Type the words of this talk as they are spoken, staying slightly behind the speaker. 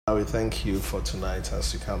We thank you for tonight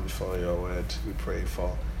as we come before your word. We pray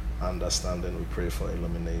for understanding. We pray for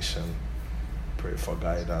illumination. We pray for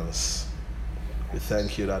guidance. We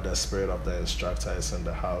thank you that the spirit of the instructor is in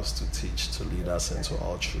the house to teach, to lead us into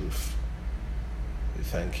all truth. We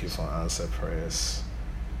thank you for answered prayers.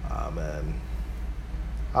 Amen.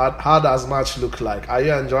 How does March look like? Are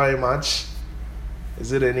you enjoying March?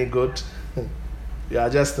 Is it any good? You are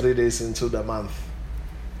just 3 days into the month.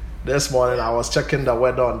 This morning I was checking the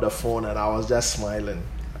weather on the phone and I was just smiling.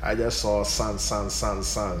 I just saw sun.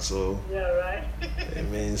 So yeah, right. It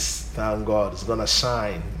means thank God it's gonna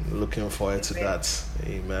shine. Looking forward to that.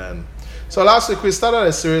 Amen. So last week we started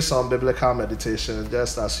a series on biblical meditation,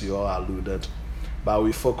 just as you all alluded, but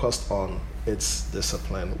we focused on its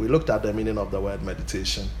discipline. We looked at the meaning of the word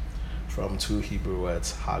meditation from two Hebrew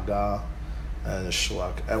words, Hagar and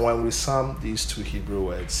Shuach. And when we sum these two Hebrew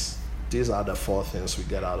words, these are the four things we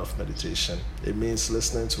get out of meditation. It means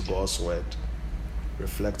listening to God's word,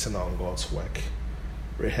 reflecting on God's work,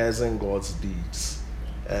 rehearsing God's deeds,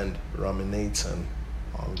 and ruminating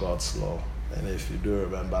on God's law. And if you do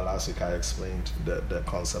remember, last week I explained the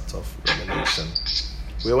concept of rumination.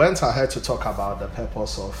 We went ahead to talk about the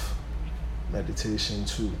purpose of meditation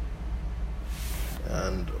too.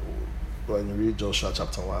 And when you read Joshua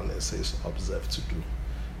chapter 1, it says, observe to do.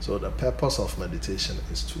 So the purpose of meditation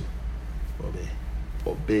is to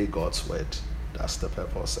obey God's word. That's the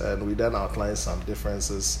purpose. And we then outlined some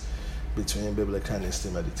differences between biblical and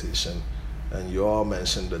instant meditation. And you all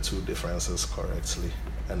mentioned the two differences correctly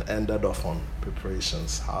and ended off on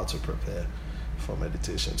preparations, how to prepare for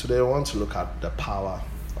meditation. Today I want to look at the power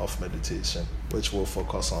of meditation, which will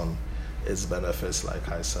focus on its benefits, like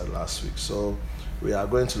I said last week. So we are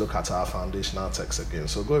going to look at our foundational text again.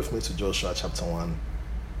 So go with me to Joshua chapter 1,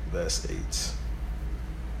 verse 8.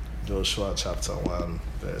 Joshua chapter 1,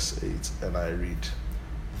 verse 8, and I read,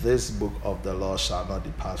 this book of the law shall not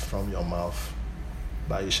depart from your mouth,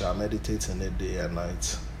 but you shall meditate in it day and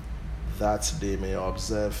night, that you may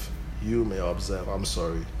observe,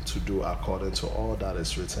 to do according to all that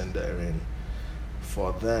is written therein.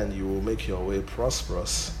 For then you will make your way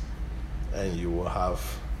prosperous, and you will have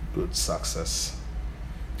good success.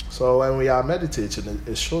 So when we are meditating,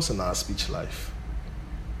 it shows in our speech life.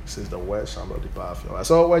 It says the word shall not depart from your mouth.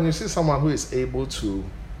 So when you see someone who is able to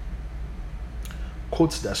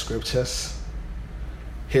quote the scriptures,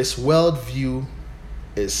 his worldview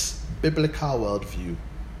is biblical worldview.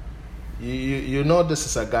 You know this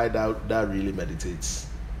is a guy that really meditates.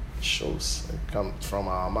 It shows. It comes from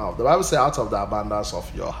our mouth. The Bible says, out of the abundance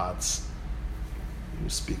of your hearts, you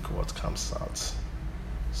speak what comes out.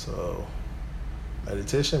 So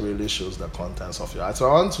meditation really shows the contents of your heart. So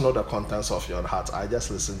I want to know the contents of your heart. I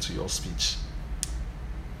just listen to your speech.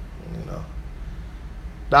 You know.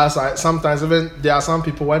 That's why sometimes even there are some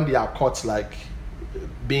people when they are caught like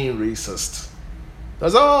being racist. They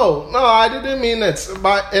say, "Oh no, I didn't mean it."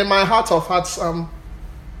 But in my heart of hearts, I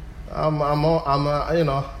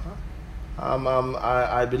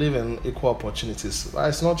believe in equal opportunities. But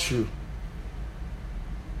it's not true.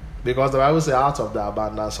 Because the Bible says, out of the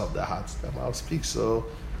abundance of the heart, the mouth speaks. So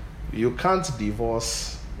you can't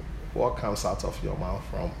divorce what comes out of your mouth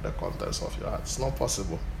from the contents of your heart. It's not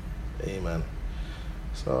possible. Amen.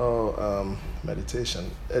 So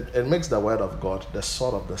meditation, it makes the word of God the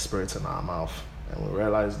sword of the Spirit in our mouth. And we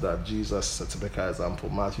realize that Jesus is a typical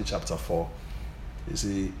example. Matthew chapter 4. You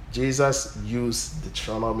see, Jesus used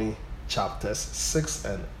Deuteronomy chapters 6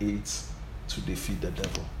 and 8 to defeat the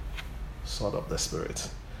devil. Sword of the Spirit.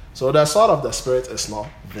 So the sword of the Spirit is not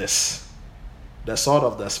this. The sword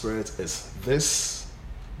of the Spirit is this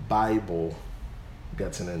Bible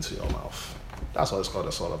getting into your mouth. That's what it's called,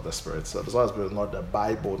 the sword of the Spirit. So the sword of the Spirit is not the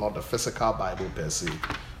Bible, not the physical Bible per se,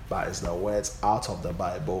 but it's the words out of the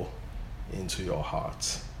Bible into your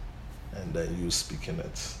heart, and then you speaking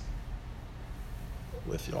it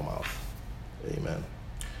with your mouth. Amen.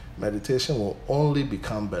 Meditation will only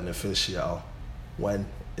become beneficial when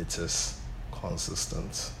it is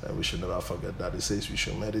consistent, and we should never forget that. It says we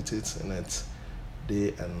should meditate in it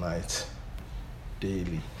day and night,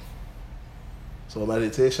 daily. So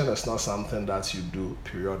meditation is not something that you do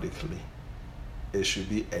periodically. It should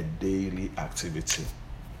be a daily activity.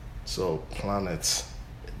 So plan it,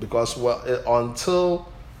 because until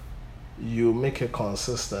you make it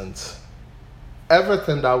consistent,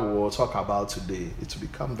 everything that we will talk about today, it will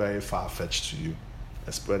become very far-fetched to you,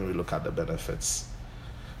 especially when we look at the benefits.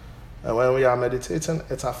 And when we are meditating,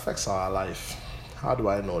 it affects our life. How do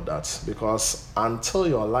I know that? Because until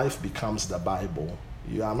your life becomes the Bible,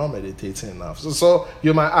 you are not meditating enough. So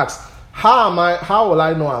you might ask, how will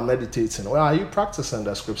I know I'm meditating? Well, are you practicing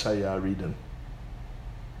the scripture you are reading?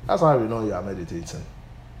 That's how we know you are meditating.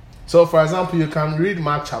 So, for example, you can read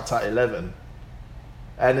Mark chapter 11,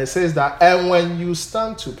 and it says that, and when you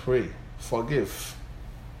stand to pray, forgive.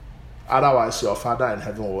 Otherwise, your Father in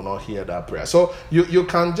heaven will not hear that prayer. So, you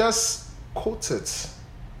can just quote it,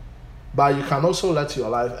 but you can also let your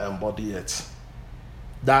life embody it.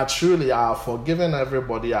 That truly I have forgiven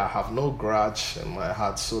everybody. I have no grudge in my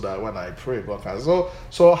heart, so that when I pray, God can.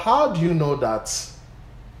 So how do you know that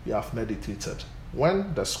you have meditated?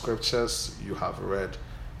 When the scriptures you have read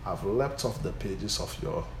have leapt off the pages of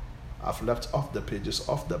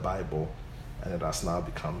the Bible, and it has now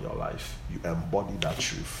become your life. You embody that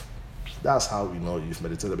truth. That's how we know you've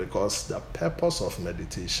meditated, because the purpose of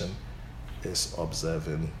meditation is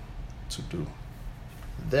observing to do.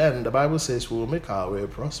 Then the Bible says we will make our way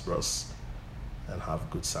prosperous and have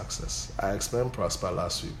good success. I explained prosper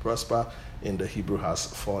last week. Prosper in the Hebrew has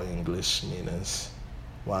 4 English meanings.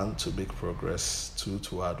 1, to make progress. 2,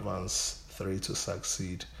 to advance. 3, to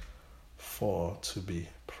succeed. 4, to be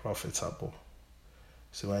profitable.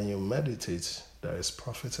 So when you meditate, there is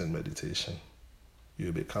profit in meditation.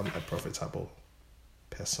 You become a profitable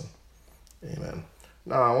person. Amen.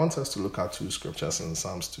 Now I want us to look at 2 scriptures in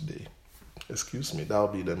Psalms today. Excuse me, that will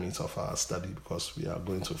be the meat of our study, because we are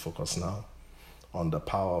going to focus now on the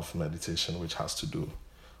power of meditation, which has to do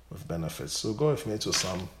with benefits. So go with me to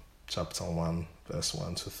Psalm chapter 1, verse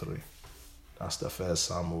 1 to 3. That's the first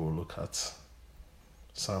psalm we will look at.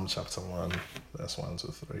 Psalm chapter 1, verse 1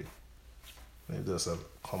 to 3. Maybe there's a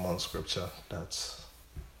common scripture that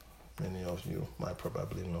many of you might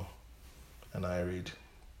probably know. And I read,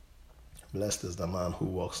 "Blessed is the man who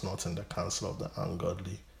walks not in the counsel of the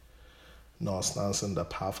ungodly, nor stands in the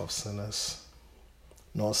path of sinners,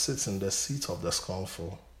 nor sits in the seat of the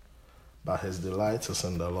scornful, but his delight is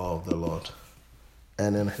in the law of the Lord.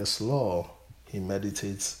 And in his law he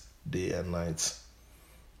meditates day and night.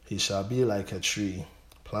 He shall be like a tree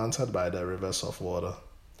planted by the rivers of water,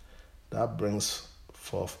 that brings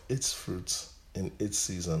forth its fruit in its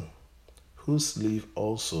season, whose leaf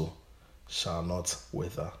also shall not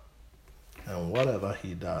wither, and whatever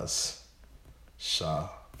he does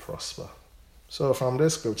shall prosper." So from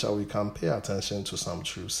this scripture, we can pay attention to some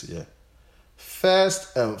truths here.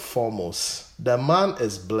 First and foremost, the man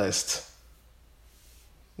is blessed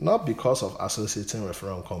not because of associating with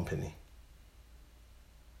wrong company.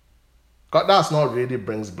 God, that's not really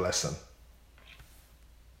brings blessing.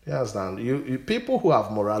 You understand? You people who have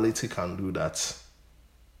morality can do that.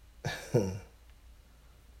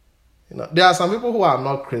 There are some people who are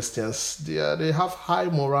not Christians. They have high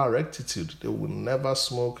moral rectitude. They will never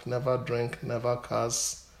smoke, never drink, never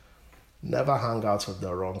curse, never hang out with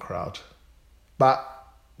the wrong crowd. But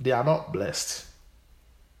they are not blessed.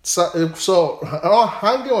 So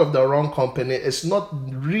hanging with the wrong company is not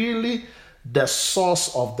really the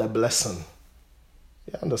source of the blessing.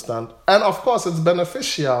 You understand? And of course, it's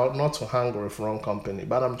beneficial not to hang with wrong company.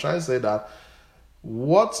 But I'm trying to say that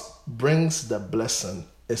what brings the blessing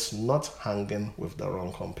is not hanging with the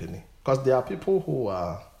wrong company. Because there are people who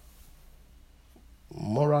are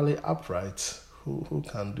morally upright who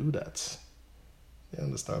can do that. You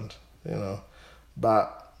understand?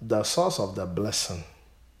 But the source of the blessing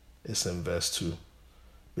is in verse 2.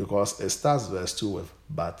 Because it starts verse 2 with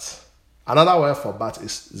but. Another word for but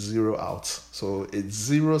is zero out. So it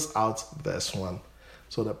zeroes out verse 1.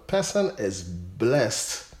 So the person is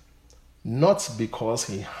blessed not because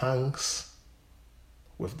he hangs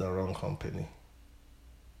with the wrong company.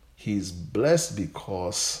 He's blessed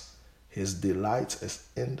because his delight is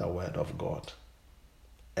in the word of God,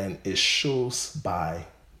 and it shows by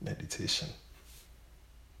meditation.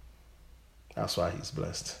 That's why he's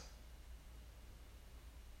blessed.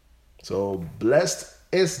 So blessed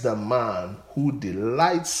is the man who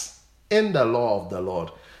delights in the law of the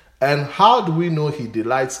Lord. And how do we know he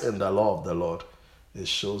delights in the law of the Lord? It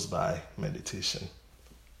shows by meditation.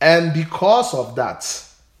 And because of that,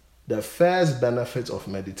 the first benefit of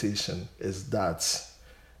meditation is that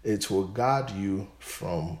it will guard you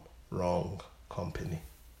from wrong company.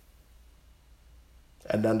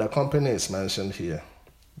 And then the company is mentioned here: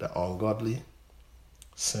 the ungodly,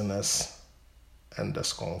 sinners, and the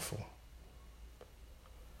scornful.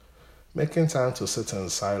 Making time to sit in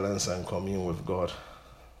silence and commune with God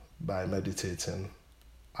by meditating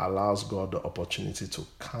allows God the opportunity to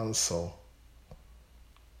counsel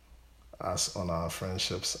us on our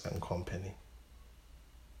friendships and company.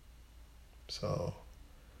 So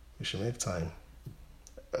we should make time.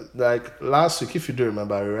 Like last week, if you do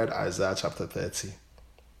remember, we read Isaiah chapter 30.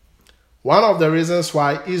 One of the reasons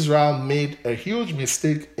why Israel made a huge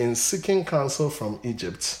mistake in seeking counsel from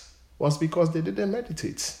Egypt was because they didn't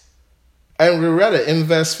meditate. And we read it in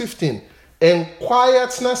verse 15. In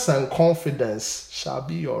quietness and confidence shall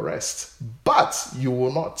be your rest, but you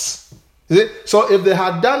will not. So if they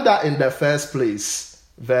had done that in the first place,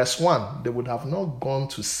 verse 1, they would have not gone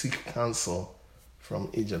to seek counsel from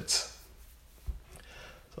Egypt.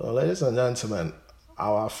 So ladies and gentlemen,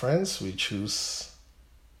 our friends we choose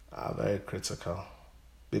are very critical,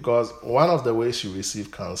 because one of the ways you receive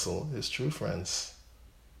counsel is through friends.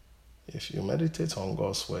 If you meditate on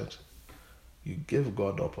God's word, you give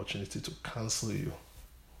God the opportunity to counsel you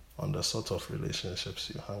on the sort of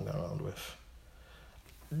relationships you hang around with.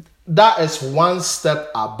 That is one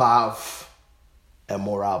step above a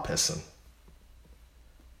moral person.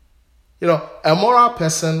 You know, a moral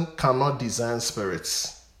person cannot discern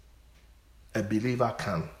spirits. A believer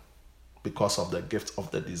can, because of the gift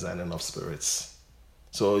of the discerning of spirits.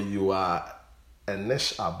 So you are a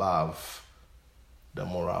niche above the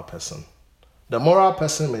moral person. The moral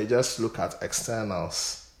person may just look at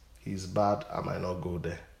externals. He's bad, I might not go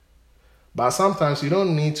there. But sometimes you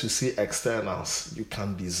don't need to see externals. You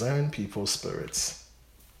can discern people's spirits.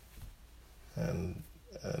 And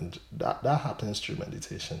that happens through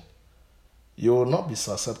meditation. You will not be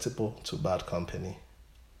susceptible to bad company.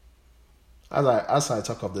 As I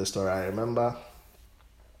talk of this story, I remember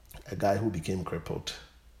a guy who became crippled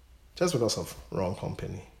just because of wrong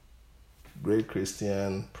company. Great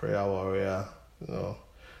Christian, prayer warrior, you know.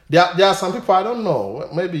 There are some people, I don't know,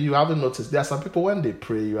 maybe you haven't noticed, there are some people when they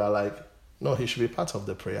pray, you are like, no, he should be part of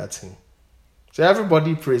the prayer team. So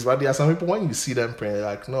everybody prays, but there are some people when you see them praying, you're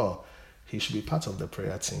like, no, he should be part of the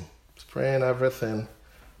prayer team. He's praying everything,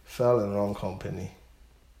 fell in wrong company.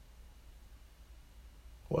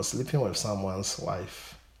 Was sleeping with someone's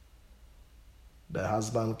wife. The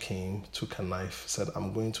husband came, took a knife, said,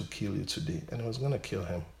 I'm going to kill you today. And he was going to kill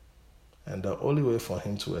him. And the only way for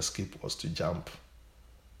him to escape was to jump.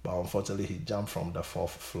 But unfortunately, he jumped from the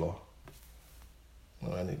 4th floor.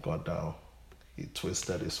 And when he got down, he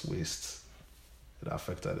twisted his waist. It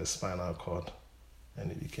affected his spinal cord. And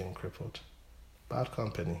he became crippled. Bad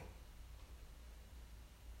company.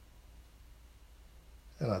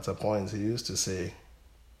 And at a point, he used to say,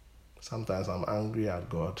 sometimes I'm angry at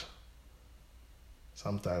God.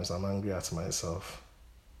 Sometimes I'm angry at myself.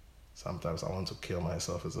 Sometimes I want to kill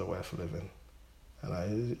myself. Is it worth living? And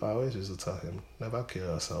I always used to tell him, never kill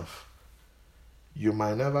yourself. You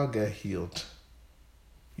might never get healed.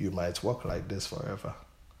 You might walk like this forever.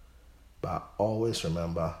 But always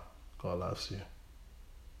remember, God loves you.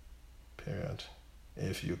 Period.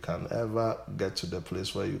 If you can ever get to the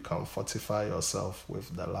place where you can fortify yourself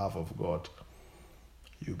with the love of God,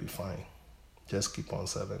 you'll be fine. Just keep on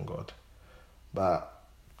serving God. But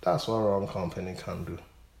that's what wrong company can do.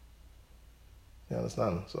 You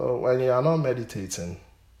understand? So when you are not meditating,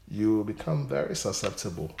 you become very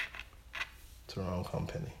susceptible to wrong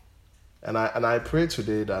company. And I pray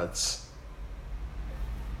today that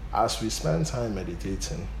as we spend time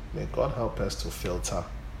meditating, may God help us to filter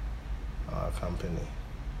our company.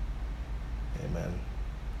 Amen.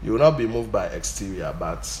 You will not be moved by exterior,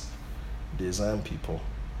 but discern people.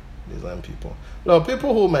 Discern people. No,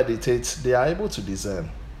 people who meditate, they are able to discern.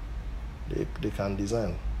 They can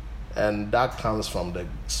discern. And that comes from the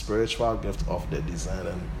spiritual gift of the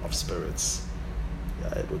discerning of spirits. They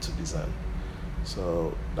are able to discern.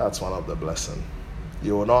 So that's one of the blessings.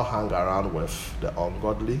 You will not hang around with the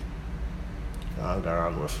ungodly. You hang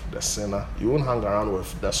around with the sinner. You won't hang around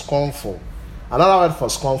with the scornful. Another word for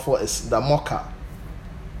scornful is the mocker.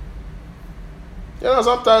 You know,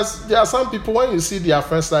 sometimes there are some people, when you see their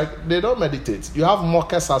friends, like, they don't meditate. You have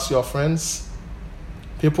mockers as your friends.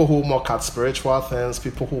 People who mock at spiritual things,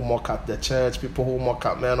 people who mock at the church, people who mock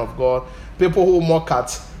at men of God, people who mock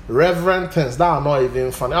at reverent things that are not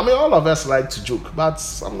even funny. I mean, all of us like to joke, but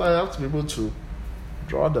sometimes you have to be able to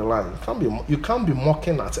draw the line. You can't be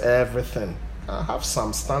mocking at everything. Have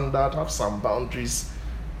some standard, have some boundaries.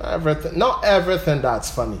 Everything, not everything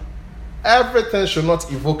that's funny. Everything should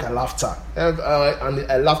not evoke a laughter and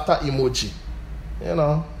a laughter emoji. You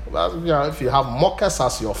know, if you have mockers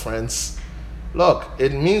as your friends, look,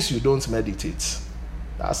 it means you don't meditate.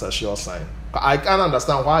 That's a sure sign. I can't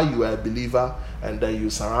understand why you are a believer and then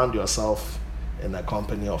you surround yourself in a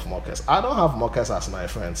company of mockers. I don't have mockers as my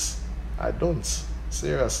friends. I don't.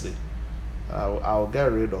 Seriously. I'll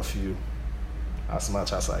get rid of you as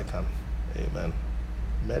much as I can. Amen.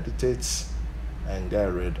 Meditate and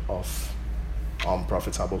get rid of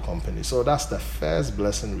unprofitable company. So that's the first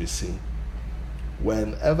blessing we see.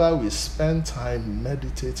 Whenever we spend time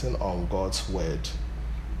meditating on God's word,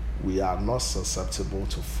 we are not susceptible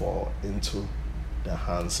to fall into the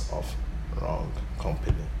hands of wrong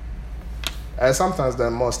company. And sometimes the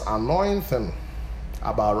most annoying thing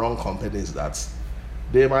about wrong company is that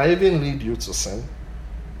they might even lead you to sin.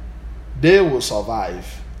 They will survive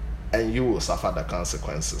and you will suffer the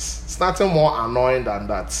consequences. It's nothing more annoying than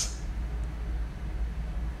that.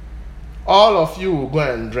 All of you will go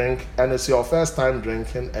and drink, and it's your first time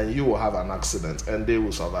drinking, and you will have an accident, and they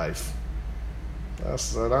will survive.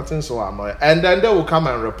 That's nothing so annoying. And then they will come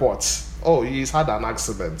and report, oh, he's had an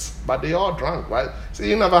accident. But they all drunk, right? So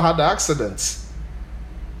you never had the accident.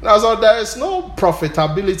 Now, so there is no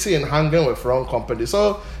profitability in hanging with wrong company.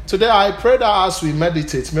 So today I pray that as we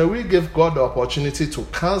meditate, may we give God the opportunity to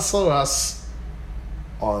counsel us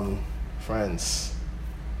on friends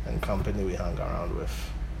and company we hang around with.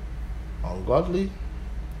 Ungodly,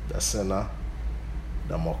 the sinner,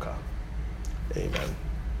 the mocker. Amen.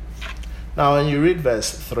 Now, when you read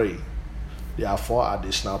verse 3, there are 4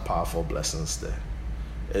 additional powerful blessings there.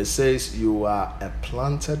 It says, you are a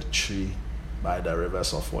planted tree by the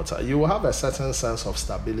rivers of water. You will have a certain sense of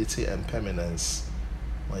stability and permanence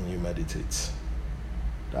when you meditate.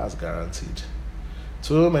 That's guaranteed.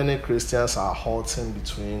 Too many Christians are halting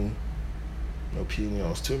between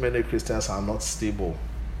opinions. Too many Christians are not stable.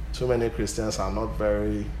 Too many Christians are not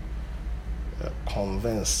very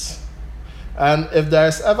convinced. And if there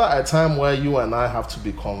is ever a time where you and I have to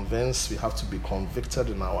be convinced, we have to be convicted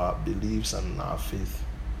in our beliefs and in our faith,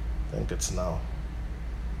 I think it's now.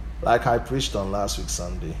 Like I preached on last week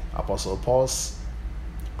Sunday, Apostle Paul's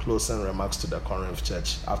closing remarks to the Corinth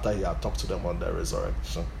church after he had talked to them on their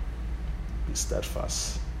resurrection. Be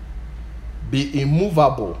steadfast. Be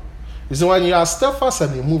immovable. You see, when you are steadfast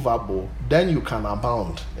and immovable, then you can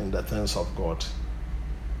abound in the things of God.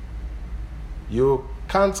 You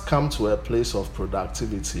can't come to a place of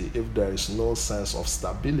productivity if there is no sense of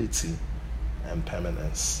stability and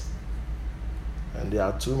permanence. And there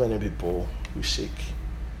are too many people who shake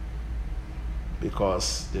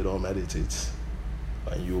because they don't meditate.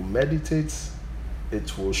 When you meditate,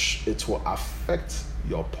 it will affect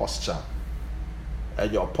your posture.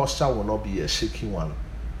 And your posture will not be a shaky one.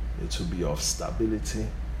 It will be of stability,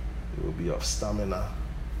 it will be of stamina,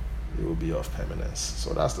 it will be of permanence.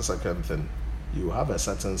 So that's the second thing. You have a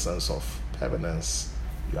certain sense of permanence.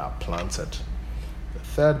 You are planted. The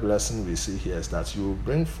third blessing we see here is that you will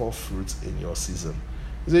bring forth fruit in your season.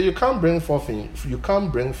 You see, you can't bring forth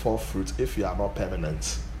fruit if you are not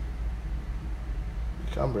permanent.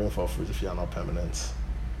 You can't bring forth fruit if you are not permanent.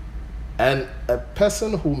 And a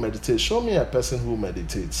person who meditates, show me a person who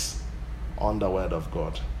meditates on the word of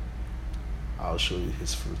God. I'll show you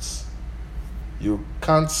his fruits. You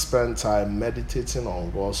can't spend time meditating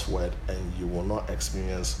on God's word and you will not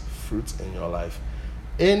experience fruit in your life.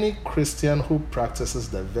 Any Christian who practices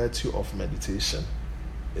the virtue of meditation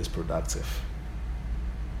is productive.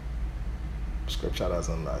 Scripture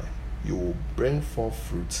doesn't lie. You will bring forth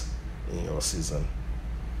fruit in your season.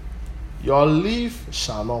 Your leaf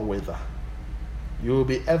shall not wither. You will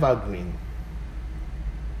be evergreen.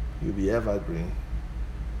 You'll be evergreen.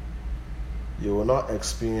 You will not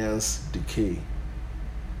experience decay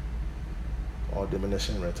or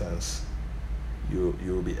diminishing returns. You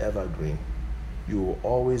will be evergreen. You will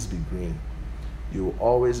always be green. You will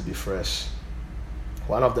always be fresh.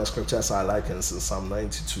 One of the scriptures I like is in Psalm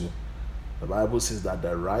 92. The Bible says that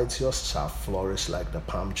the righteous shall flourish like the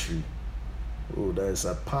palm tree. Oh, there is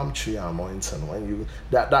a palm tree anointing. When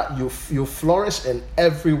you flourish in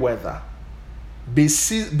every weather. Be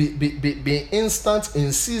instant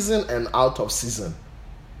in season and out of season.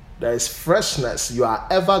 There is freshness. You are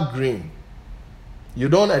evergreen. You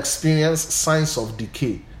don't experience signs of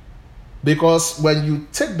decay. Because when you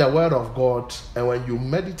take the word of God and when you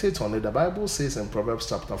meditate on it, the Bible says in Proverbs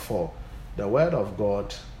chapter 4, the word of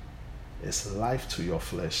God is life to your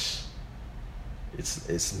flesh.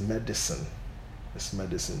 It's medicine. It's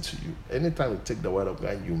medicine to you. Anytime you take the word of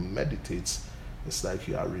God and you meditate, it's like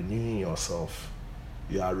you are renewing yourself.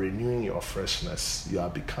 You are renewing your freshness. You are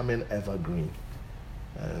becoming evergreen.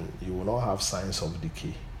 And you will not have signs of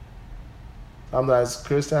decay. Sometimes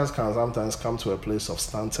Christians can sometimes come to a place of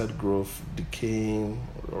stunted growth, decaying,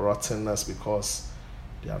 rottenness because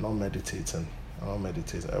they are not meditating.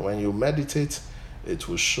 And when you meditate, it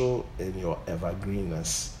will show in your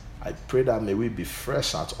evergreenness. I pray that may we be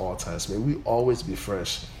fresh at all times. May we always be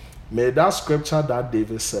fresh. May that scripture that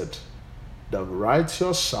David said, the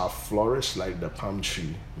righteous shall flourish like the palm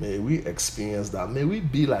tree. May we experience that. May we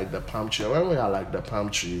be like the palm tree. When we are like the palm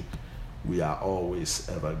tree, we are always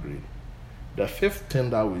evergreen. The fifth thing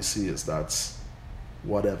that we see is that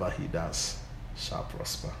whatever he does shall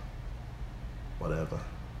prosper. Whatever.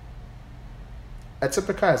 A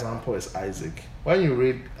typical example is Isaac. When you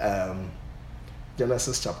read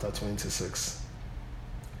Genesis chapter 26.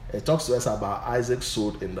 It talks to us about Isaac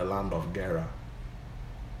sowed in the land of Gerar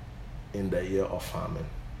in the year of famine,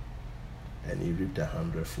 and he reaped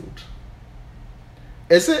 100-fold.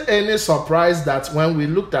 Is it any surprise that when we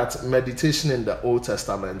looked at meditation in the Old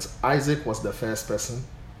Testament, Isaac was the first person?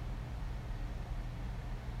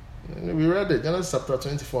 We read it, Genesis chapter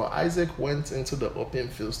 24. Isaac went into the open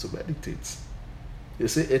fields to meditate. You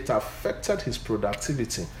see, it affected his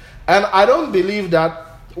productivity. And I don't believe that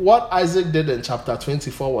what Isaac did in chapter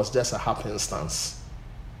 24 was just a happenstance.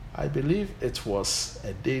 I believe it was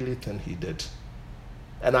a daily thing he did.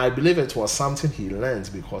 And I believe it was something he learned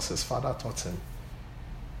because his father taught him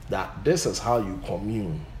that this is how you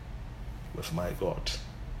commune with my God,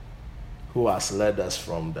 who has led us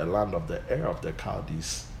from the land of the Ur of the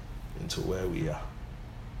Chaldees into where we are.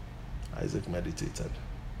 Isaac meditated.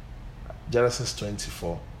 Genesis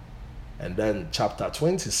 24. And then chapter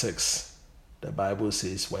 26, the Bible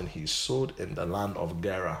says when he sowed in the land of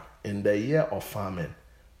Gerar in the year of famine,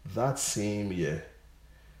 that same year,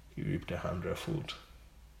 he reaped 100-fold.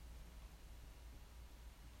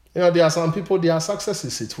 You know, there are some people, their success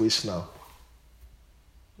is situational.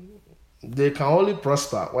 They can only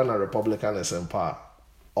prosper when a Republican is in power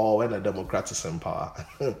or when a Democrat is in power.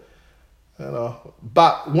 You know,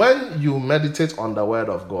 but when you meditate on the word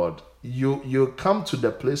of God, you come to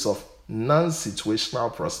the place of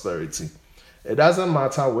non-situational prosperity. It doesn't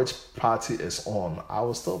matter which party is on, I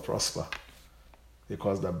will still prosper.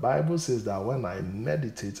 Because the Bible says that when I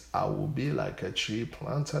meditate, I will be like a tree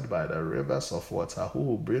planted by the rivers of water, who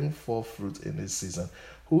will bring forth fruit in its season,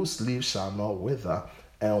 whose leaves shall not wither,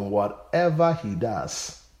 and whatever he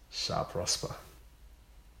does shall prosper.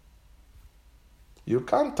 You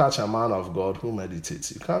can't touch a man of God who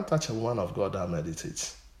meditates. You can't touch a woman of God that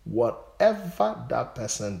meditates. Whatever that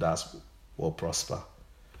person does will prosper,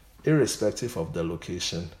 irrespective of the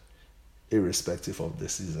location, irrespective of the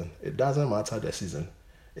season. It doesn't matter the season.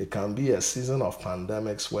 It can be a season of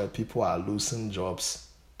pandemics where people are losing jobs.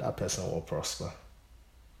 That person will prosper.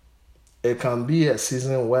 It can be a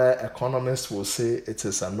season where economists will say it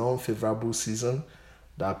is a non-favorable season.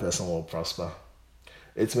 That person will prosper.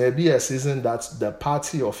 It may be a season that the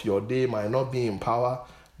party of your day might not be in power.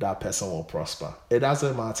 That person will prosper. It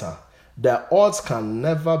doesn't matter. The odds can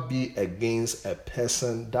never be against a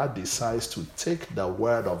person that decides to take the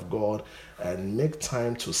word of God and make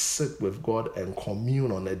time to sit with God and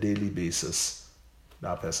commune on a daily basis.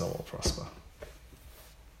 That person will prosper.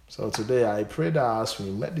 So today I pray that as we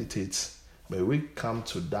meditate, may we come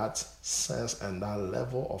to that sense and that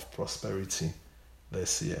level of prosperity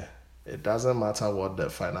this year. It doesn't matter what the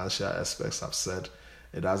financial aspects have said.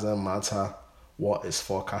 It doesn't matter what is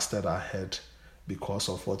forecasted ahead because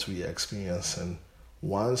of what we are experiencing.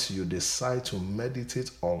 Once you decide to meditate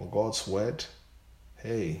on God's word,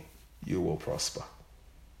 hey, you will prosper.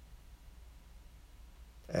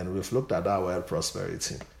 And we've looked at that word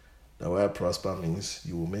prosperity. The word prosper means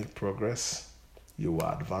you will make progress, you will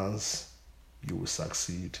advance, you will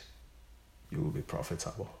succeed, you will be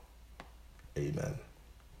profitable. Amen.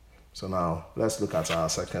 So now, let's look at our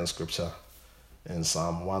second scripture in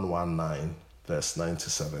Psalm 119, verse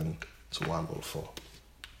 97 to 104.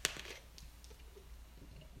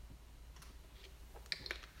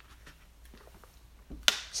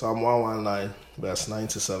 Psalm 119, verse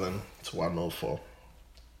 97 to 104.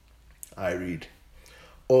 I read,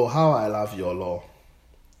 "Oh, how I love your law.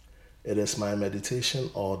 It is my meditation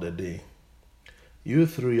all the day. You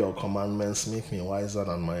through your commandments make me wiser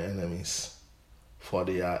than my enemies, for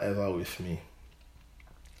they are ever with me.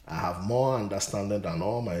 I have more understanding than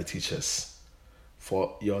all my teachers,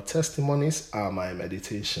 for your testimonies are my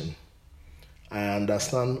meditation. I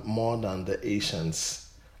understand more than the ancients."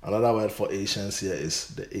 Another word for ancients here is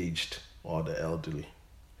the aged or the elderly.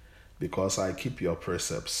 "Because I keep your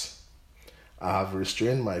precepts. I have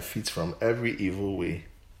restrained my feet from every evil way,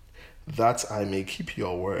 that I may keep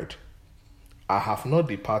your word. I have not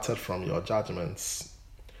departed from your judgments,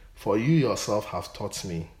 for you yourself have taught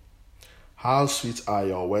me. How sweet are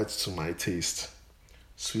your words to my taste,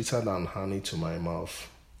 sweeter than honey to my mouth.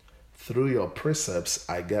 Through your precepts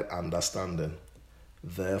I get understanding.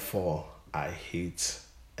 Therefore I hate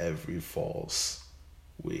every false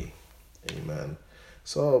way." Amen.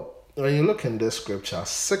 So when you look in this scripture,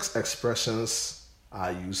 6 expressions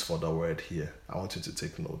are used for the word here. I want you to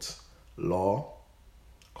take note. Law,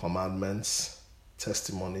 commandments,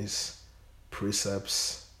 testimonies,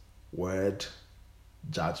 precepts, word,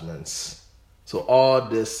 judgments. So all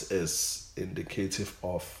this is indicative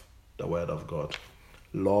of the word of God.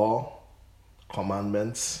 Law,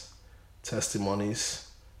 commandments, testimonies,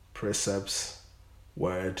 precepts,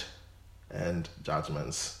 word, and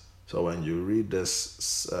judgments. So when you read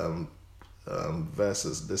this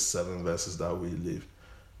verses, these 7 verses that we leave,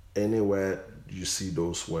 anywhere you see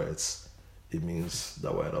those words, it means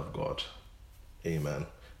the word of God. Amen.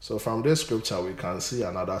 So from this scripture, we can see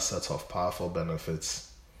another set of powerful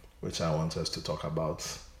benefits, which I want us to talk about.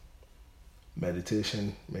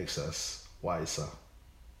 Meditation makes us wiser.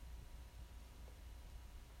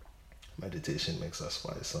 Meditation makes us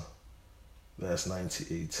wiser. Verse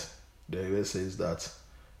 98, David says that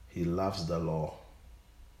he loves the law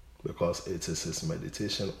because it is his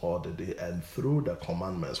meditation all the day, and through the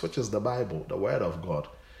commandments, which is the Bible, the word of God,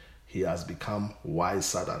 he has become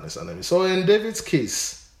wiser than his enemies. So in David's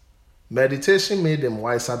case, meditation made him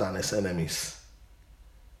wiser than his enemies.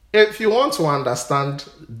 If you want to understand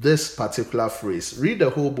this particular phrase, read the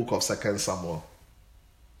whole book of 2 Samuel.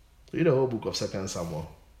 Read the whole book of 2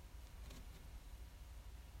 Samuel.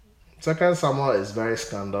 2 Samuel is very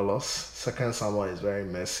scandalous. 2 Samuel is very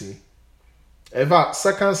messy. In fact,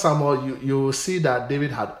 2 Samuel, you will see that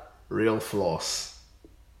David had real flaws.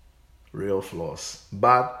 Real flaws.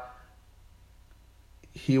 But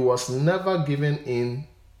he was never given in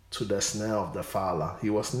to the snare of the fowler. He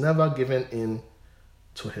was never given in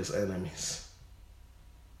to his enemies.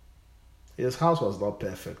 His house was not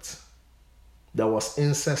perfect. There was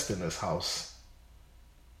incest in his house.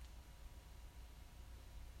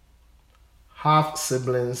 Half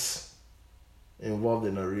siblings involved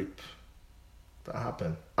in a rape. That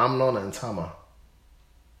happened. Amnon and Tamar.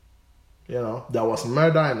 There was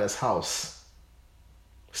murder in his house.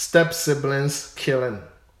 Step siblings killing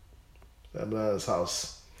in his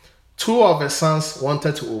house. 2 of his sons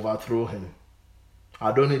wanted to overthrow him,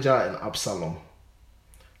 Adonijah and Absalom.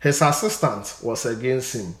 His assistant was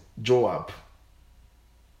against him, Joab.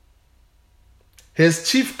 His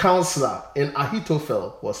chief counselor in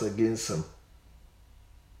Ahithophel was against him.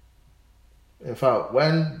 In fact,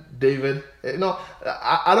 when David,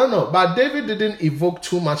 I don't know, but David didn't evoke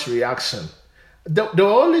too much reaction. There were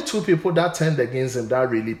only 2 people that turned against him that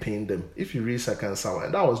really pained him. If you read 2 Samuel,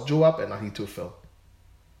 and that was Joab and Ahithophel.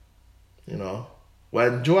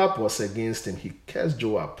 When Joab was against him, he cursed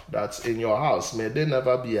Joab. That's in your house. May there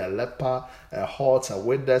never be a leper, a halt, a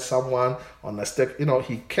widow, someone on a stake.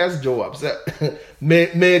 He cursed Joab. Said,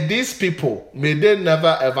 may these people, may they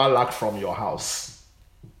never ever lack from your house.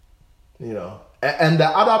 And the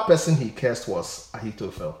other person he cursed was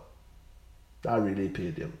Ahithophel. That really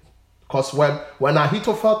paid him. Because when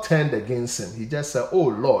Ahithophel turned against him, he just said, "Oh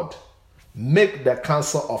Lord, make the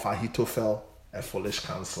counsel of Ahithophel a foolish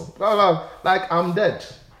counsel." Like, I'm dead.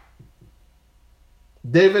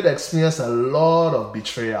 David experienced a lot of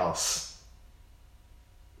betrayals.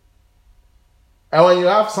 And when you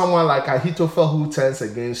have someone like Ahithophel who turns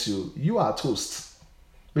against you, you are toast.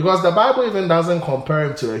 Because the Bible even doesn't compare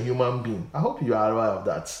him to a human being. I hope you are aware of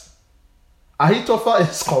that. Ahithophel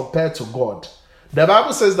is compared to God. The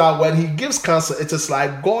Bible says that when he gives counsel, it is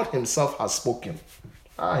like God himself has spoken.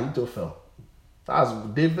 Ahithophel. That's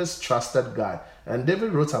David's trusted guy. And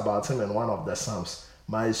David wrote about him in one of the Psalms.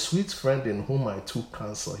 "My sweet friend in whom I took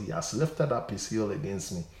counsel, he has lifted up his heel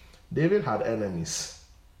against me." David had enemies.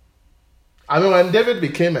 When David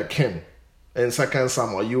became a king in 2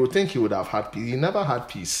 Samuel, you would think he would have had peace. He never had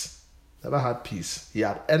peace. Never had peace. He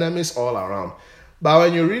had enemies all around. But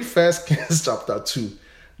when you read 1 Kings chapter 2,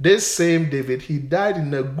 this same David, he died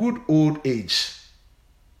in a good old age.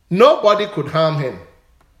 Nobody could harm him.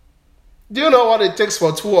 Do you know what it takes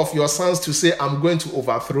for 2 of your sons to say, "I'm going to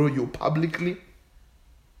overthrow you" publicly?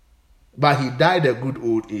 But he died a good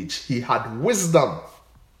old age. He had wisdom.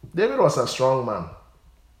 David was a strong man.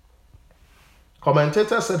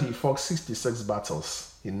 Commentators said he fought 66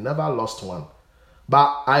 battles. He never lost one.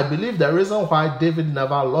 But I believe the reason why David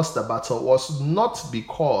never lost a battle was not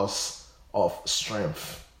because of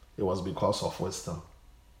strength. It was because of wisdom.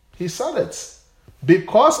 He said it.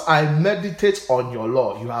 "Because I meditate on your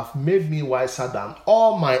law, you have made me wiser than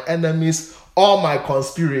all my enemies, all my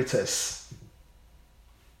conspirators."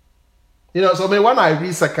 So when I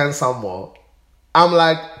read 2 Samuel, I'm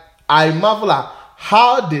like, I marvel at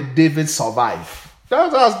how did David survive?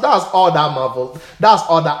 That's all that marvel. That's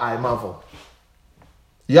all that I marvel.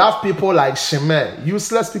 You have people like Shimei,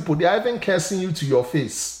 useless people. They are even cursing you to your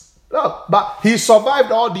face. No, but he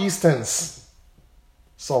survived all these things.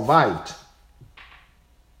 Survived.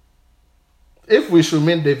 If we should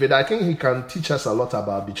meet David, I think he can teach us a lot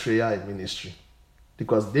about betrayal in ministry.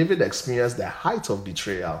 Because David experienced the height of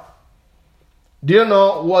betrayal. Do you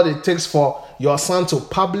know what it takes for your son to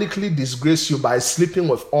publicly disgrace you by sleeping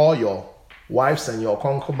with all your wives and your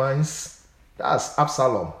concubines? That's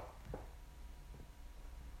Absalom.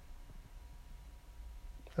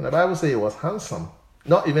 And the Bible says he was handsome.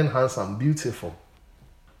 Not even handsome, beautiful.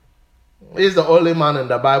 He's the only man in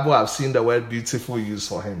the Bible I've seen the word beautiful used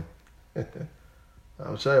for him.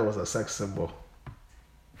 I'm sure it was a sex symbol.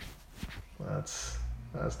 That's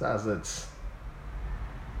it.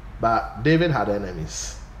 But David had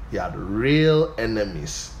enemies. He had real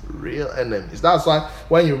enemies. Real enemies. That's why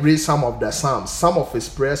when you read some of the Psalms, some of his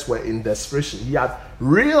prayers were in desperation. He had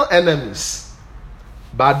real enemies.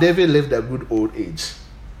 But David lived a good old age.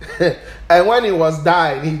 And when he was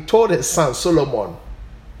dying, he told his son Solomon,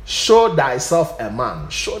 show thyself a man.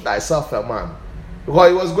 Show thyself a man. Because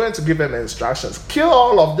he was going to give him instructions. Kill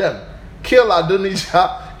all of them. Kill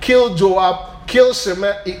Adonijah. Kill Joab. Kill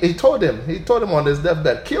Shimei. He told him on his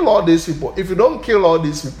deathbed, kill all these people. If you don't kill all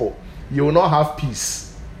these people, you will not have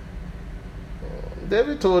peace.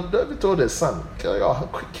 David told his son,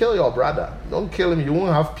 kill your brother. Don't kill him, you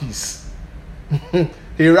won't have peace.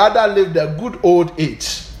 He rather lived a good old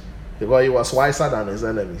age because he was wiser than his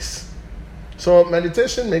enemies. So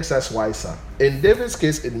meditation makes us wiser. In David's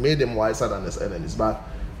case, it made him wiser than his enemies. But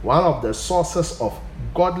one of the sources of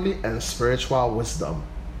godly and spiritual wisdom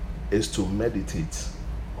is to meditate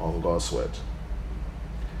on God's word.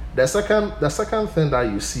 The second thing that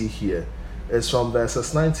you see here is from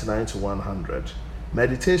verses 99 to 100.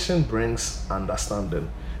 Meditation brings understanding.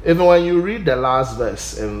 Even when you read the last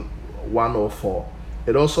verse in 104,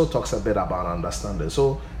 it also talks a bit about understanding.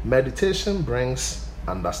 So meditation brings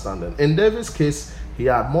understanding. In David's case, he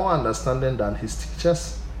had more understanding than his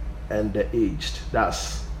teachers and the aged.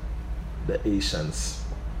 That's the ancients.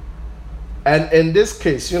 And in this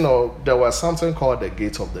case, there was something called the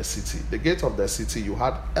gate of the city. The gate of the city, you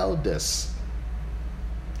had elders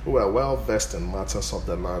who were well versed in matters of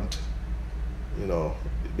the land.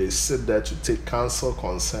 They sit there to take counsel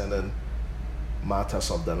concerning matters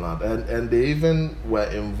of the land. And they even were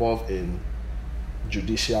involved in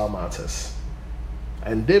judicial matters.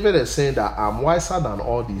 And David is saying that I'm wiser than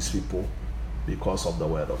all these people because of the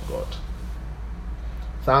word of God.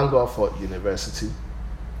 Thank God for university.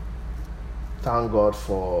 Thank God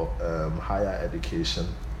for higher education.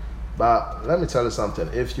 But let me tell you something.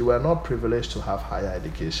 If you were not privileged to have higher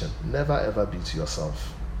education, never ever beat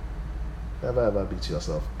yourself. Never ever beat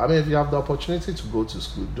yourself. I mean, if you have the opportunity to go to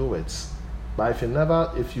school, do it. But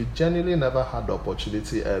if you genuinely never had the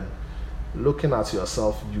opportunity and looking at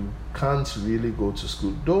yourself, you can't really go to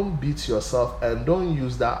school, don't beat yourself and don't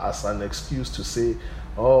use that as an excuse to say,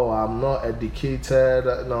 oh, I'm not educated,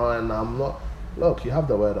 no, and I'm not. Look, you have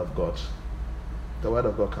the word of God. The word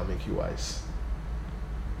of God can make you wise.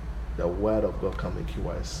 The word of God can make you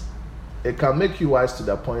wise. It can make you wise to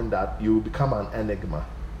the point that you will become an enigma.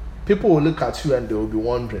 People will look at you and they will be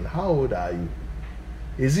wondering, how old are you?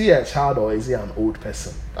 Is he a child or is he an old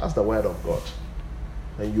person? That's the word of God.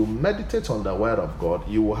 When you meditate on the word of God,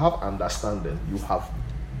 you will have understanding. You have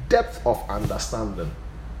depth of understanding.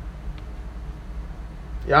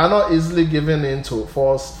 You are not easily given into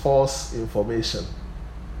false information.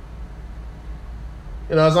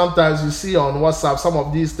 Sometimes you see on WhatsApp some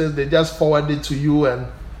of these things, they just forward it to you and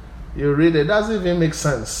you read it. It doesn't even make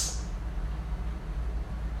sense.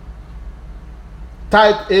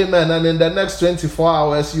 Type amen and in the next 24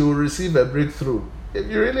 hours you will receive a breakthrough. If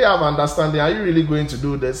you really have understanding, are you really going to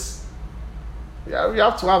do this? Yeah, we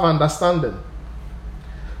have to have understanding.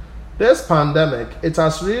 This pandemic, it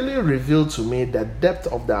has really revealed to me the depth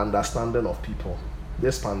of the understanding of people.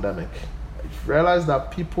 This pandemic. I've realized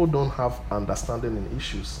that people don't have understanding in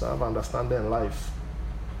issues. They have understanding in life.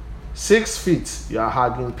 6 feet, you are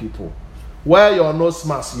hugging people. Wear your nose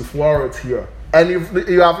mask, you've worn it here. And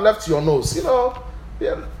you have left your nose.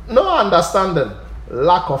 No understanding.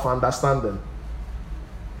 Lack of understanding.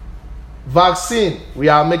 Vaccine, we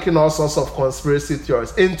are making all sorts of conspiracy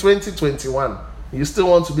theories. In 2021, you still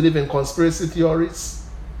want to believe in conspiracy theories?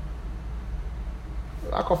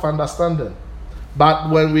 Lack of understanding. But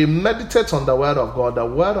when we meditate on the word of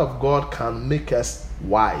God can make us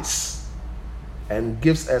wise and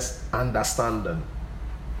gives us understanding.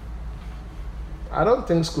 I don't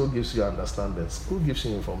think school gives you understanding. School gives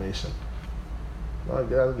you information. No, it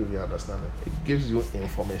doesn't give you understanding. It gives you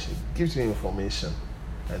information. It gives you information.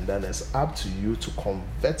 And then it's up to you to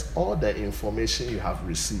convert all the information you have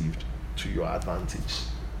received to your advantage.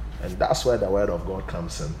 And that's where the word of God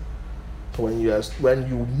comes in. When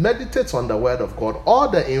you meditate on the word of God, all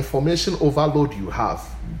the information overload you have,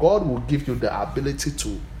 God will give you the ability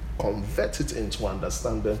to convert it into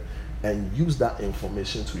understanding and use that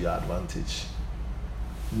information to your advantage.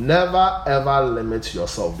 Never ever limit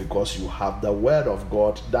yourself because you have the word of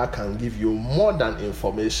God that can give you more than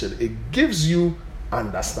information. It gives you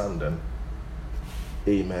understanding.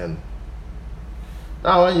 Amen.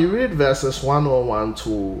 Now, when you read verses 101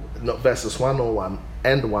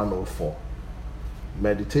 and 104,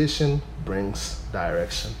 meditation brings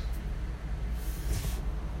direction.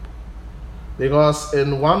 Because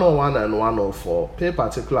in 101 and 104, pay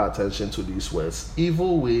particular attention to these words: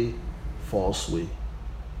 evil way, false way.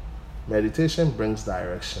 Meditation brings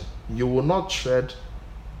direction. You will not tread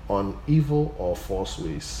on evil or false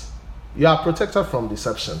ways. You are protected from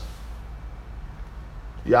deception.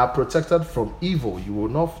 You are protected from evil. You will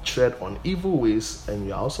not tread on evil ways, and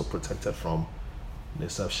you are also protected from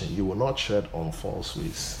deception. You will not tread on false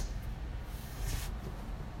ways.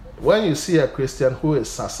 When you see a Christian who is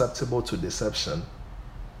susceptible to deception,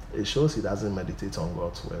 it shows he doesn't meditate on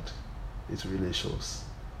God's word. It really shows.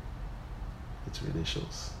 It really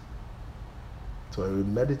shows. So when we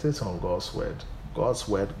meditate on God's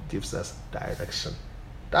word gives us direction.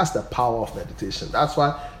 That's the power of meditation. That's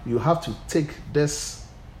why you have to take this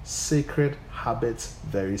sacred habit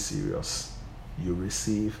very serious. You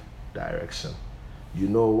receive direction. You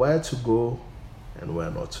know where to go and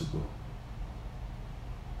where not to go.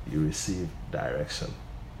 You receive direction.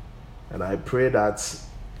 And I pray that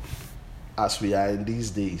as we are in these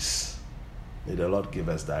days, may the Lord give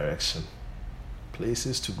us direction.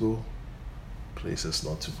 Places to go, places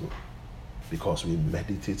not to go. Because we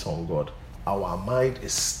meditate on God. Our mind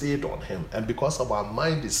is stayed on Him. And because our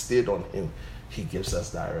mind is stayed on Him, He gives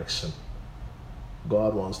us direction.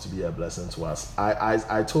 God wants to be a blessing to us.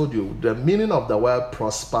 I told you, the meaning of the word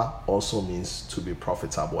prosper also means to be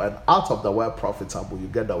profitable. And out of the word profitable, you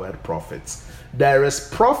get the word profit. There is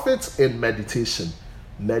profit in meditation.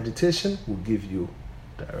 Meditation will give you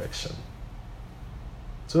direction.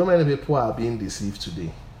 So many people are being deceived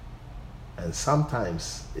today. And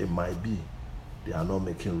sometimes it might be they are not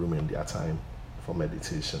making room in their time for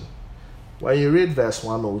meditation. When you read verse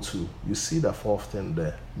 102, you see the fourth thing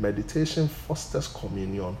there. Meditation fosters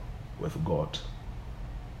communion with God.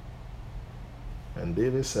 And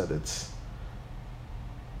David said it.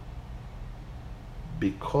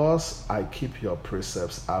 Because I keep your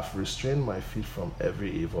precepts, I've restrained my feet from every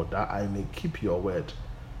evil, that I may keep your word.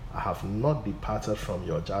 I have not departed from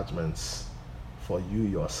your judgments, for you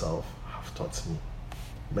yourself have taught me.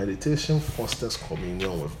 Meditation fosters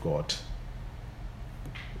communion with God.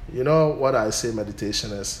 You know what I say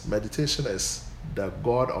meditation is? Meditation is the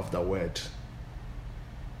God of the word.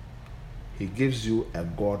 He gives you a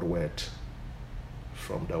God word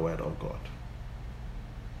from the word of God.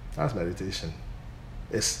 That's meditation.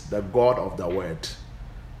 It's the God of the word.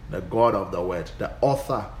 The God of the word. The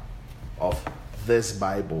author of this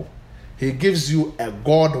Bible. He gives you a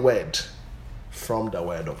God word from the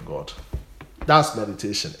word of God. That's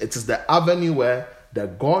meditation. It is the avenue where the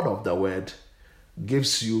God of the word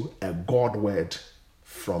gives you a God word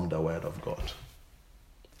from the word of God.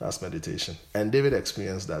 That's meditation. And David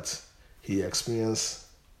experienced that. He experienced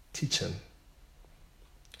teaching.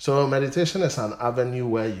 So meditation is an avenue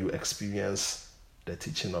where you experience the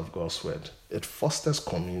teaching of God's word. It fosters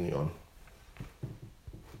communion.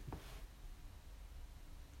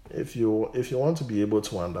 If you want to be able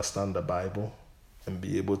to understand the Bible and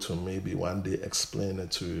be able to maybe one day explain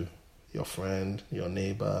it to your friend, your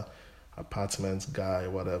neighbor, apartment guy,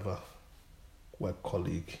 whatever, work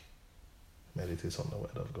colleague, meditate on the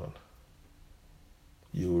word of God.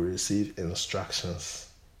 You will receive instructions.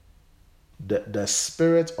 The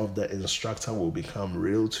spirit of the instructor will become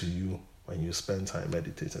real to you when you spend time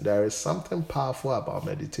meditating. There is something powerful about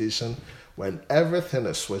meditation when everything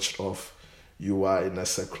is switched off. You are in a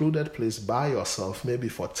secluded place by yourself, maybe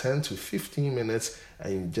for 10 to 15 minutes,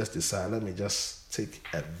 and you just decide, let me just take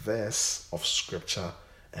a verse of scripture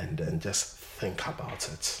and then just think about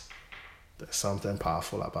it. There's something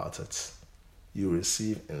powerful about it. You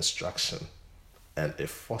receive instruction, and it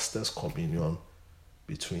fosters communion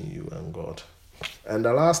between you and God. And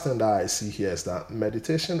the last thing that I see here is that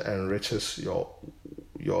meditation enriches your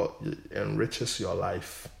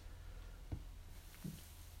life.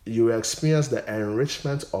 You experience the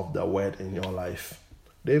enrichment of the word in your life.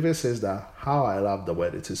 David says that, how I love the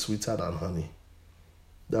word, it is sweeter than honey.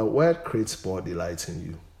 The word creates more delight in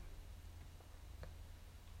you.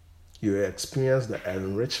 You experience the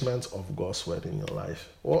enrichment of God's word in your life.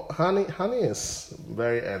 Well, honey is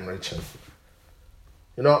very enriching.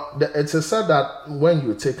 You know, it is said that when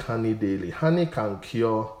you take honey daily, honey can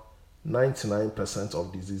cure 99%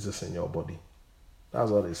 of diseases in your body. That's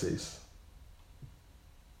what it says.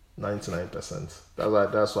 99%.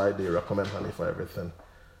 That's why they recommend honey for everything.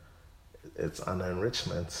 It's an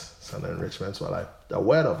enrichment. It's an enrichment to our life. The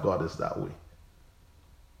word of God is that way.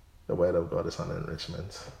 The word of God is an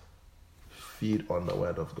enrichment. Feed on the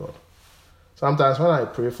word of God. Sometimes when I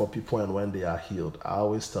pray for people and when they are healed, I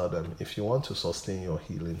always tell them, if you want to sustain your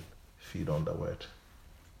healing, feed on the word.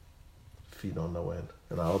 Feed on the word.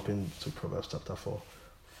 And I open to Proverbs chapter 4.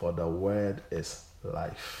 For the word is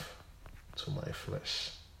life to my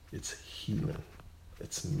flesh. It's healing.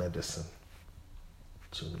 It's medicine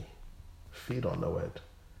to me. Feed on the word.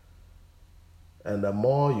 And the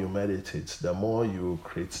more you meditate, the more you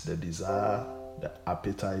create the desire, the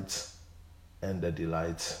appetite, and the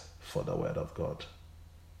delight for the word of God.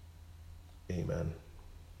 Amen.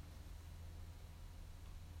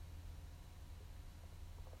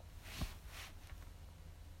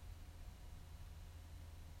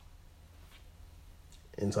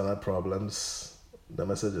 Internet problems. The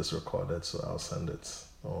message is recorded, so I'll send it.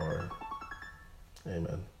 Don't worry.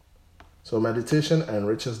 Amen. So meditation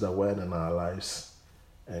enriches the word in our lives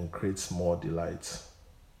and creates more delight.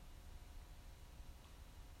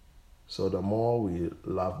 So the more we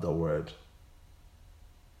love the word.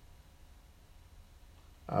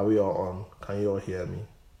 Are we all on? Can you all hear me?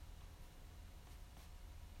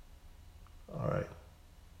 All right.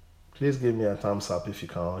 Please give me a thumbs up if you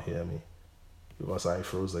can all hear me, because I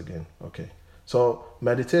froze again. Okay. So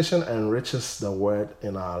meditation enriches the word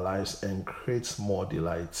in our lives and creates more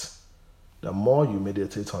delight. The more you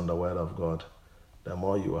meditate on the word of God, the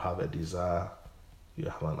more you will have a desire, you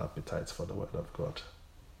have an appetite for the word of God.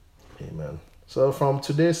 Amen. So from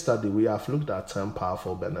today's study, we have looked at 10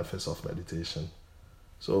 powerful benefits of meditation.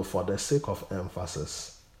 So for the sake of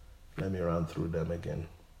emphasis, let me run through them again.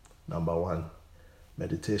 Number 1,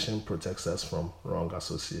 meditation protects us from wrong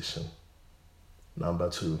association. Number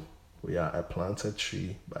 2, we are a planted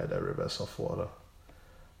tree by the rivers of water.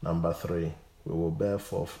 Number 3, we will bear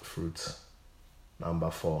forth fruit. Number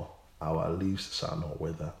 4, our leaves shall not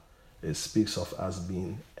wither. It speaks of us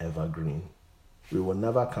being evergreen. We will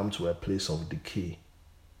never come to a place of decay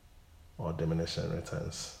or diminishing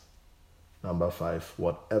returns. Number 5,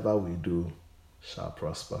 whatever we do shall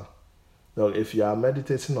prosper. Now, if you are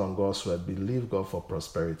meditating on God's word, believe God for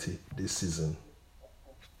prosperity this season.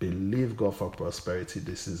 Believe God for prosperity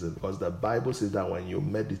this season, because the Bible says that when you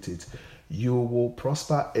meditate, you will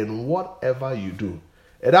prosper in whatever you do.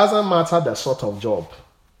 It doesn't matter the sort of job.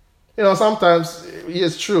 Sometimes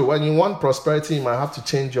it's true. When you want prosperity, you might have to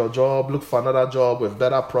change your job, look for another job with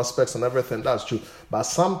better prospects and everything. That's true. But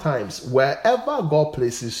sometimes, wherever God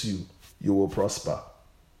places you, you will prosper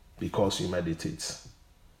because you meditate.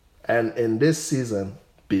 And in this season,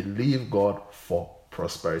 believe God for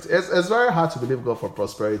prosperity. It's very hard to believe God for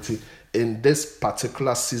prosperity in this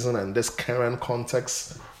particular season and this current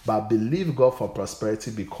context, but believe God for prosperity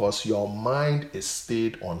because your mind is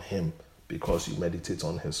stayed on Him, because you meditate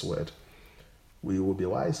on His word. We will be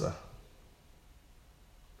wiser.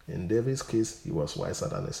 In David's case, he was wiser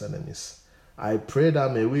than his enemies. I pray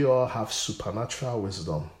that may we all have supernatural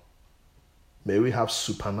wisdom. May we have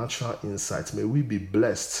supernatural insight. May we be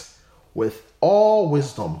blessed with all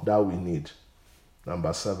wisdom that we need.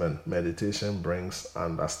 Number 7, meditation brings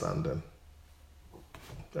understanding.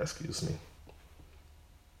 Excuse me.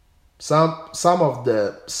 Some of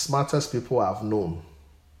the smartest people I've known,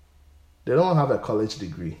 they don't have a college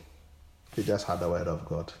degree. They just had the word of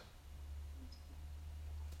God.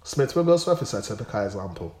 Smith Wigglesworth is a typical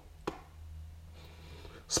example.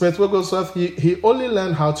 Smith Wigglesworth, he only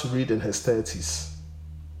learned how to read in his 30s.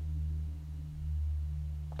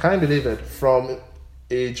 Can you believe it? From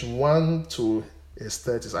age 1 to his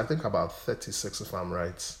 30s, I think about 36 if I'm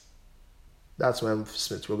right. That's when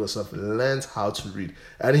Smith Wigglesworth learned how to read.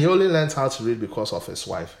 And he only learned how to read because of his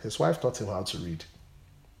wife. His wife taught him how to read.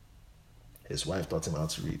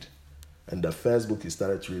 And the first book he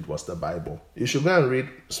started to read was the Bible. You should go and read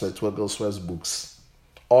Smith Wigglesworth's books.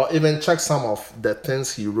 Or even check some of the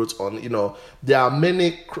things he wrote on. There are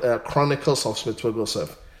many chronicles of Smith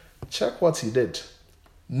Wigglesworth. Check what he did.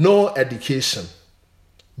 No education.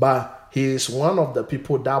 But he is one of the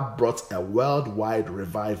people that brought a worldwide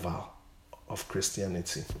revival of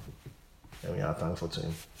Christianity. And we are thankful to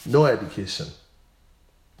him. No education.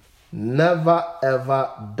 Never ever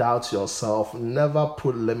doubt yourself. Never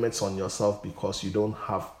put limits on yourself because you don't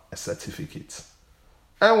have a certificate.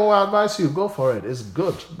 And we'll advise you, go for it. It's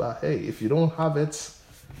good. But hey, if you don't have it,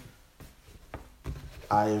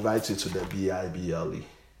 I invite you to the BIBLE.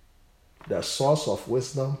 The source of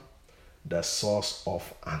wisdom, the source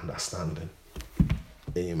of understanding.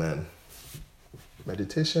 Amen.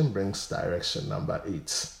 Meditation brings direction. Number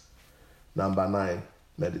 8. Number 9,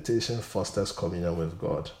 meditation fosters communion with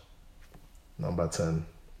God. Number 10,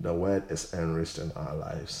 the word is enriched in our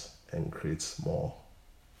lives and creates more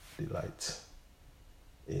delight.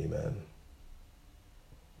 Amen.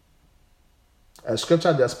 A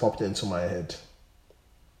scripture just popped into my head.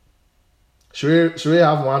 Should we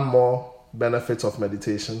have one more benefit of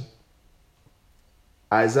meditation?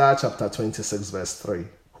 Isaiah chapter 26 verse 3.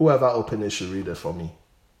 Whoever opened it should read it for me.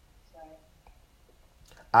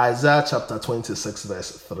 Isaiah chapter 26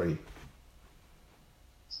 verse 3.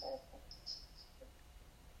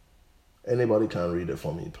 Anybody can read it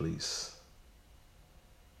for me, please.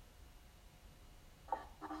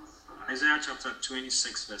 Isaiah chapter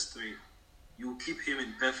 26 verse 3. You will keep him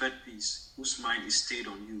in perfect peace, whose mind is stayed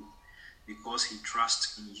on you, because he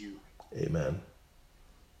trusts in you. Amen.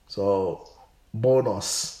 So,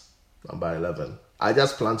 bonus, number 11. I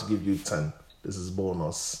just plan to give you 10. This is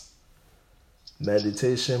bonus.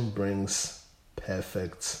 Meditation brings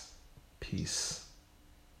perfect peace.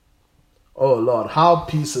 Oh Lord, how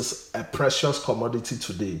peace is a precious commodity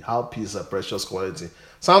today. How peace is a precious commodity.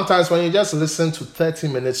 Sometimes when you just listen to 30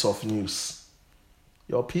 minutes of news,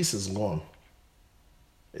 your peace is gone.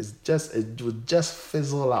 It would just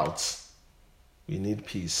fizzle out. You need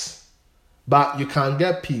peace. But you can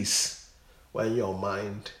get peace when your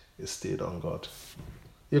mind is stayed on God.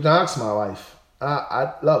 You can ask my wife.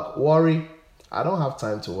 Look, worry. I don't have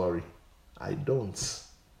time to worry. I don't.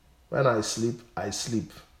 When I sleep, I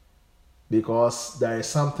sleep. Because there is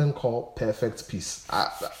something called perfect peace.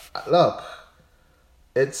 Look,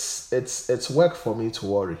 it's work for me to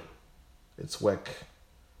worry. It's work.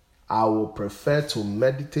 I will prefer to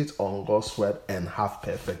meditate on God's word and have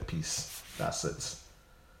perfect peace. That's it.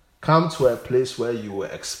 Come to a place where you will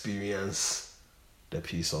experience the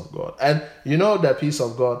peace of God. And you know the peace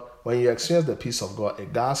of God, when you experience the peace of God,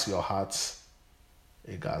 it guards your heart,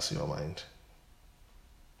 it guards your mind.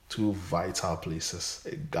 Two vital places.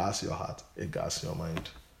 It guards your heart, it guards your mind.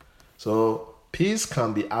 So peace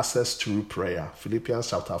can be accessed through prayer. Philippians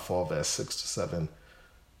chapter 4 verse 6 to 7.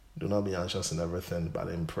 Do not be anxious in everything, but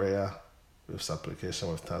in prayer, with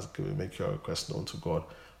supplication, with thanksgiving, make your request known to God.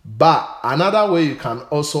 But another way you can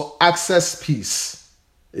also access peace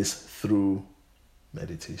is through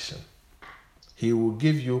meditation. He will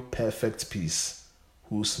give you perfect peace,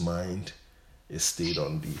 whose mind is stayed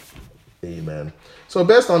on thee. Amen. So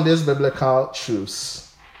based on these biblical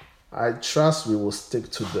truths, I trust we will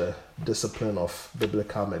stick to the discipline of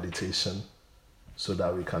biblical meditation so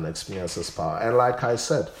that we can experience His power. And like I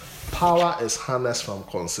said, power is harnessed from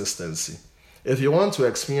consistency. If you want to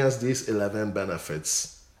experience these 11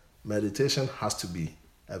 benefits, meditation has to be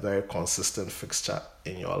a very consistent fixture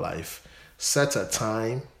in your life. Set a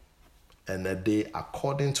time and a day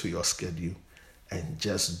according to your schedule and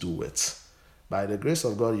just do it. By the grace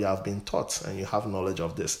of God, you have been taught and you have knowledge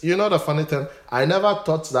of this. You know the funny thing, I never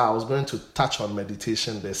thought that I was going to touch on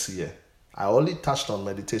meditation this year. I only touched on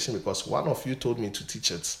meditation because one of you told me to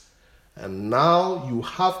teach it. And now you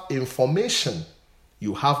have information.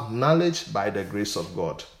 You have knowledge by the grace of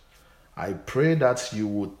God. I pray that you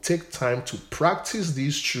would take time to practice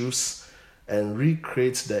these truths and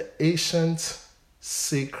recreate the ancient,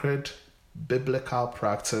 sacred, biblical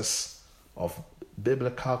practice of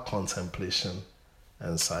biblical contemplation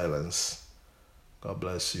and silence. God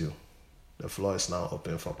bless you. The floor is now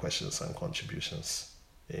open for questions and contributions.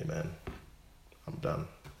 Amen. I'm done.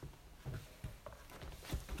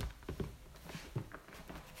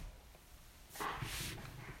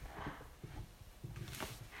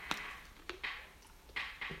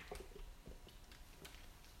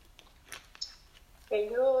 Can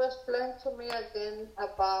you explain to me again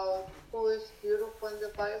about who is beautiful in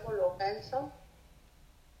the Bible or handsome?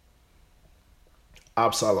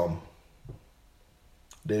 Absalom,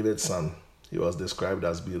 David's son. He was described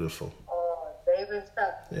as beautiful. Oh, David's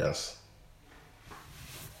son. Yes.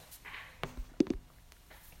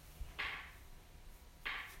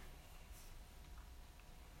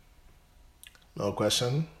 No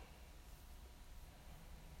question?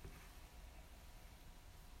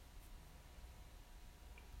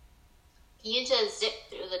 Can you just zip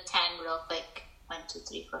through the 10 real quick? 1, 2,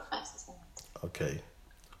 3, 4, 5, 6, 7. Okay.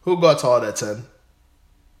 Who got all the 10?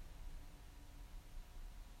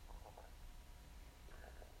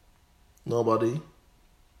 Nobody?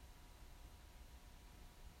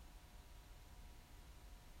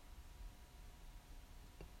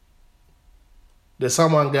 Did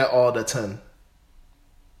someone get all the 10?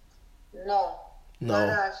 No.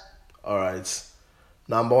 No. All right.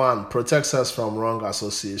 Number 1, protects us from wrong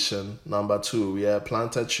association. Number 2, we are a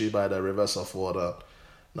planted tree by the rivers of water.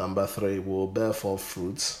 Number 3, we will bear forth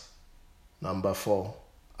fruits. Number 4,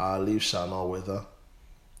 our leaves shall not wither.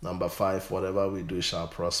 Number 5, whatever we do shall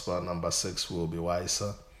prosper. Number 6, we will be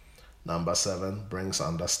wiser. Number 7, brings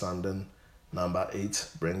understanding. Number 8,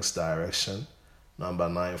 brings direction. Number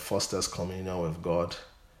 9, fosters communion with God.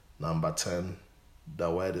 Number 10, the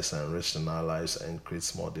word is enriched in our lives and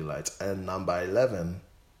creates more delight. And number 11,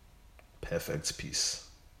 perfect peace.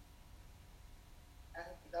 And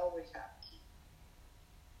that we have.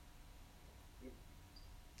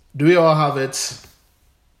 Do we all have it?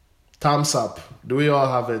 Thumbs up. Do we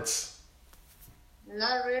all have it?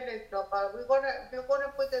 Not really, no, but we're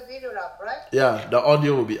gonna put the video up, right? Yeah, the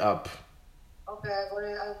audio will be up. Okay,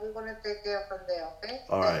 we're gonna take care from there, okay?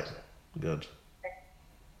 All Thank right. you. Good.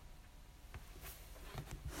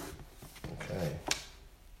 Okay.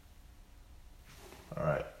 All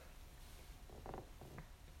right.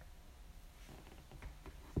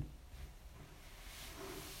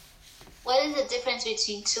 What is the difference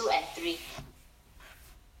between 2 and 3?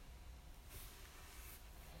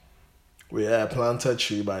 We are a planted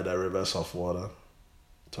tree by the rivers of water.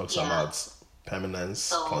 Talks Yeah. about permanence,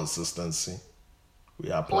 So- consistency.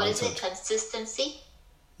 We are What is planted. it? Consistency?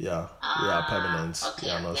 Yeah, we are permanent. Okay,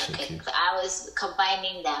 we are not okay, shaky. okay. I was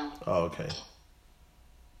combining them. Oh, okay.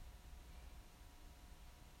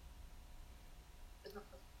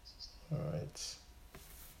 All right.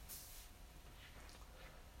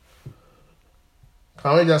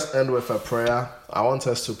 Can we just end with a prayer? I want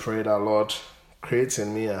us to pray that, Lord, create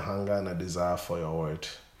in me a hunger and a desire for your word.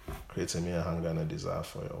 Create in me a hunger and a desire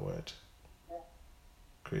for your word.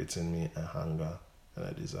 Create in me a hunger and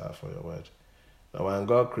a desire for your word. Now, when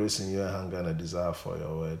God creates in you a hunger and a desire for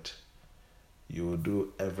your word, you will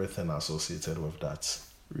do everything associated with that.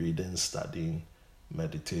 Reading, studying,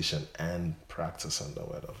 meditation, and practicing the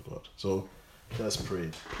word of God. So, just pray.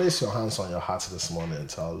 Place your hands on your heart this morning and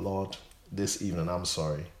tell, Lord, this evening, I'm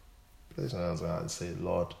sorry. Place your hands on your heart and say,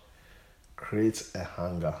 Lord, create a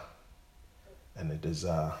hunger and a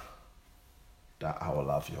desire that I will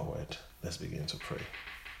love your word. Let's begin to pray.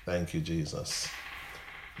 Thank you, Jesus.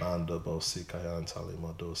 Father,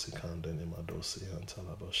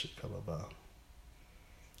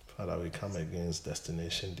 we come against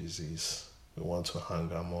destination disease. We want to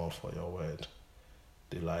hunger more for your word,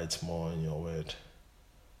 delight more in your word,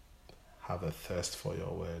 have a thirst for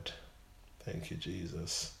your word. Thank you,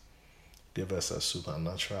 Jesus. Give us a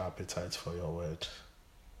supernatural appetite for your word.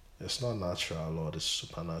 It's not natural, Lord, it's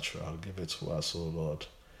supernatural. Give it to us, oh Lord.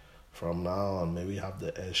 From now on, may we have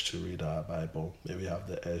the urge to read our Bible. May we have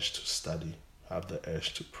the urge to study, have the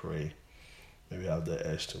urge to pray. May we have the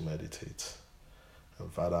urge to meditate. And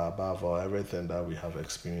Father, above all, everything that we have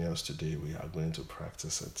experienced today, we are going to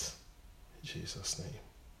practice it. In Jesus' name.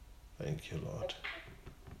 Thank you, Lord.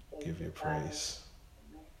 Give you praise.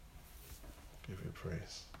 Give you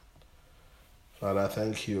praise. Father,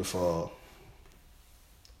 thank you for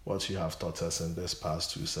what you have taught us in these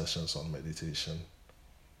past 2 sessions on meditation.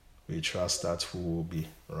 We trust that we will be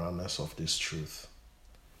runners of this truth.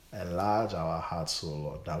 Enlarge our hearts, O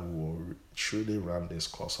Lord, that we will truly run this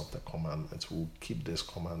course of the commandments. We will keep this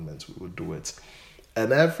commandment. We will do it.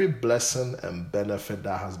 And every blessing and benefit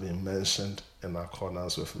that has been mentioned in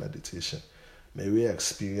accordance with meditation, may we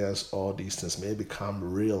experience all these things. May it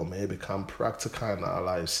become real. May it become practical in our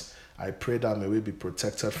lives. I pray that may we be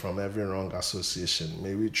protected from every wrong association.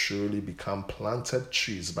 May we truly become planted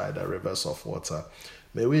trees by the rivers of water.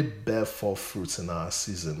 May we bear forth fruits in our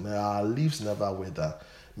season. May our leaves never wither.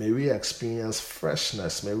 May we experience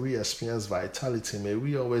freshness. May we experience vitality. May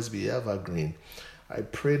we always be evergreen. I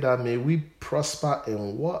pray that may we prosper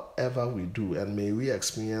in whatever we do, and may we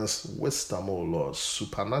experience wisdom, O Lord,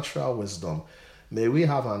 supernatural wisdom. May we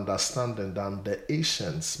have understanding than the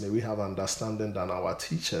ancients. May we have understanding than our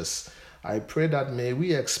teachers. I pray that may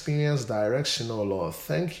we experience direction, O Lord.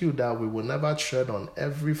 Thank you that we will never tread on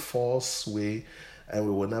every false way and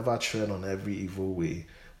we will never tread on every evil way,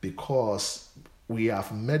 because we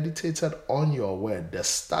have meditated on your word. The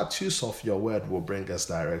statutes of your word will bring us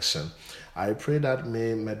direction. I pray that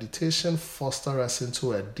may meditation foster us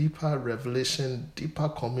into a deeper revelation, deeper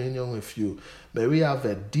communion with you. May we have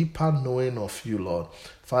a deeper knowing of you, Lord.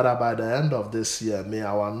 Father, by the end of this year, may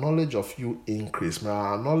our knowledge of you increase. May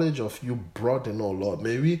our knowledge of you broaden, oh Lord.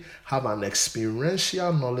 May we have an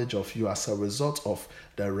experiential knowledge of you as a result of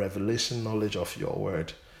the revelation knowledge of your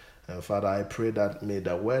word. And Father, I pray that may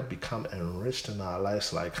the word become enriched in our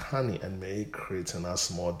lives like honey, and may it create in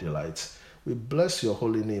us more delight. We bless your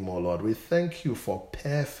holy name, O Lord. We thank you for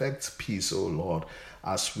perfect peace, O Lord,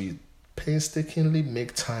 as we painstakingly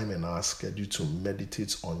make time in our schedule to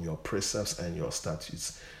meditate on your precepts and your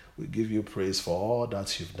statutes. We give you praise for all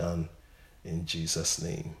that you've done in Jesus'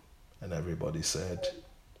 name. And everybody said,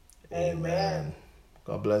 Amen.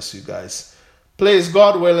 God bless you guys. Please,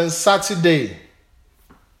 God willing, Saturday,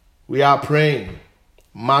 we are praying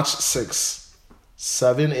March 6,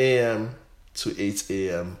 7 a.m. to 8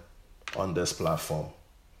 a.m. on this platform.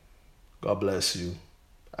 God bless you.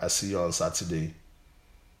 I see you on Saturday.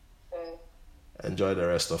 Okay. Enjoy the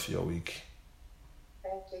rest of your week.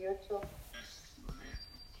 Thank you. You too.